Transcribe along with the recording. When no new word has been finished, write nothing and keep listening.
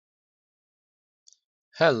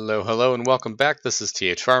Hello, and welcome back. This is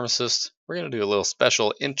TH Pharmacist. We're going to do a little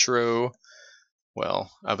special intro,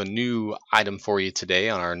 of a new item for you today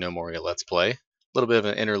on our Gnomoria Let's Play. A little bit of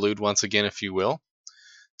an interlude once again, if you will.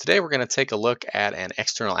 Today we're going to take a look at an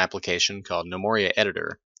external application called Gnomoria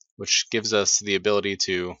Editor, which gives us the ability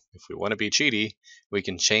to, if we want to be cheaty, we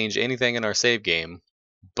can change anything in our save game,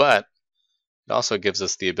 but it also gives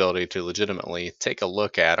us the ability to legitimately take a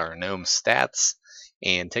look at our gnome stats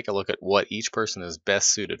and take a look at what each person is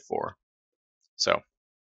best suited for. So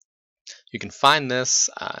you can find this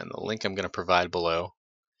in the link I'm going to provide below,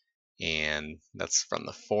 and that's from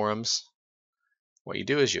the forums. What you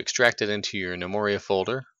do is you extract it into your Gnomoria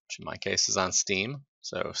folder, which in my case is on Steam.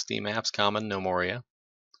 So Steam Apps Common Gnomoria.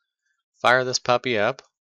 Fire this puppy up,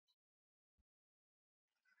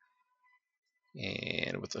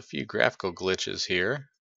 and with a few graphical glitches here,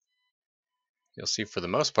 you'll see for the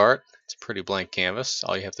most part it's a pretty blank canvas.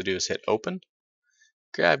 All you have to do is hit open,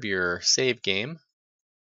 grab your save game,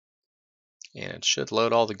 and it should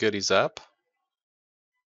load all the goodies up.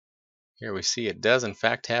 Here we see it does in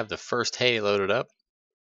fact have the first hay loaded up.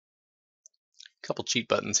 A couple cheat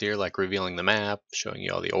buttons here, like revealing the map, showing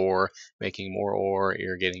you all the ore, making more ore,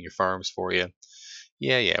 irrigating your farms for you.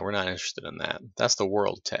 Yeah, we're not interested in that. That's the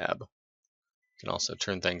world tab. You can also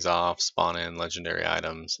turn things off, spawn in legendary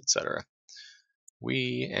items, etc.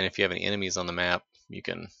 And if you have any enemies on the map, you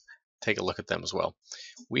can take a look at them as well.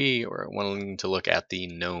 We are wanting to look at the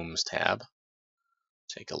gnomes tab.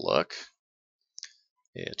 Take a look.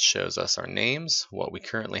 It shows us our names, what we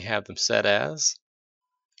currently have them set as,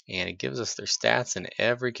 and it gives us their stats in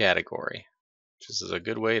every category, which is a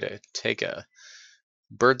good way to take a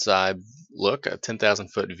bird's eye look, a 10,000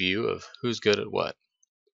 foot view of who's good at what.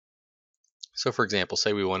 So for example,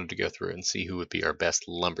 say we wanted to go through and see who would be our best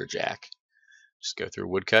lumberjack. Just go through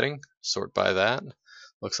woodcutting, sort by that.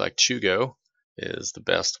 Looks like Chugo is the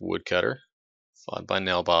best woodcutter, followed by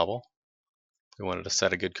Nailbobble. If we wanted to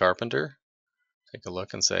set a good carpenter, take a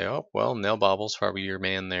look and say, oh, well, Nailbobble's probably your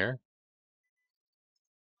man there.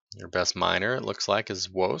 Your best miner, it looks like, is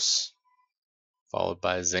Wos, followed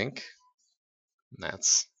by Zinc. And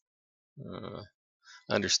that's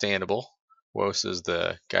understandable. Wos is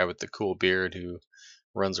the guy with the cool beard who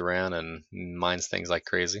runs around and mines things like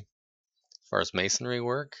crazy. As far as masonry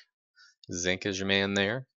work, Zinc is your man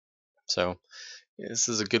there. So this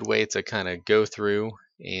is a good way to kind of go through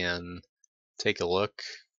and take a look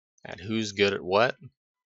at who's good at what.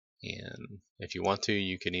 And if you want to,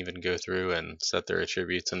 you can even go through and set their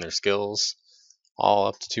attributes and their skills all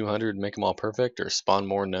up to 200, make them all perfect, or spawn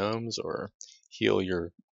more gnomes, or heal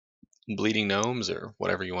your bleeding gnomes, or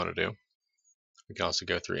whatever you want to do. You can also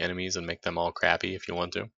go through enemies and make them all crappy if you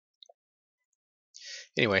want to.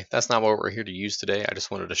 Anyway, that's not what we're here to use today. I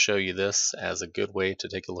just wanted to show you this as a good way to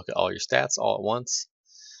take a look at all your stats all at once.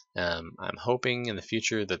 I'm hoping in the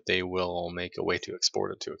future that they will make a way to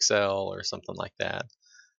export it to Excel or something like that.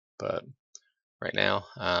 But right now,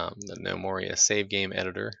 the Gnomoria Save Game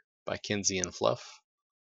Editor by Kinsey and Fluff.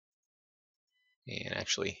 And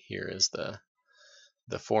actually, here is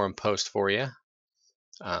the forum post for you.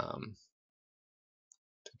 Take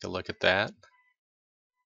a look at that.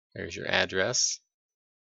 There's your address.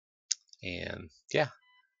 And yeah,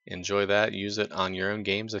 enjoy that. Use it on your own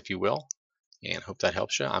games if you will. And hope that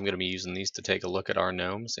helps you. I'm going to be using these to take a look at our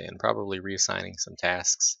gnomes and probably reassigning some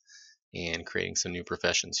tasks and creating some new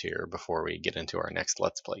professions here before we get into our next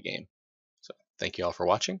Let's Play game. So thank you all for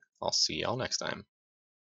watching. I'll see y'all next time.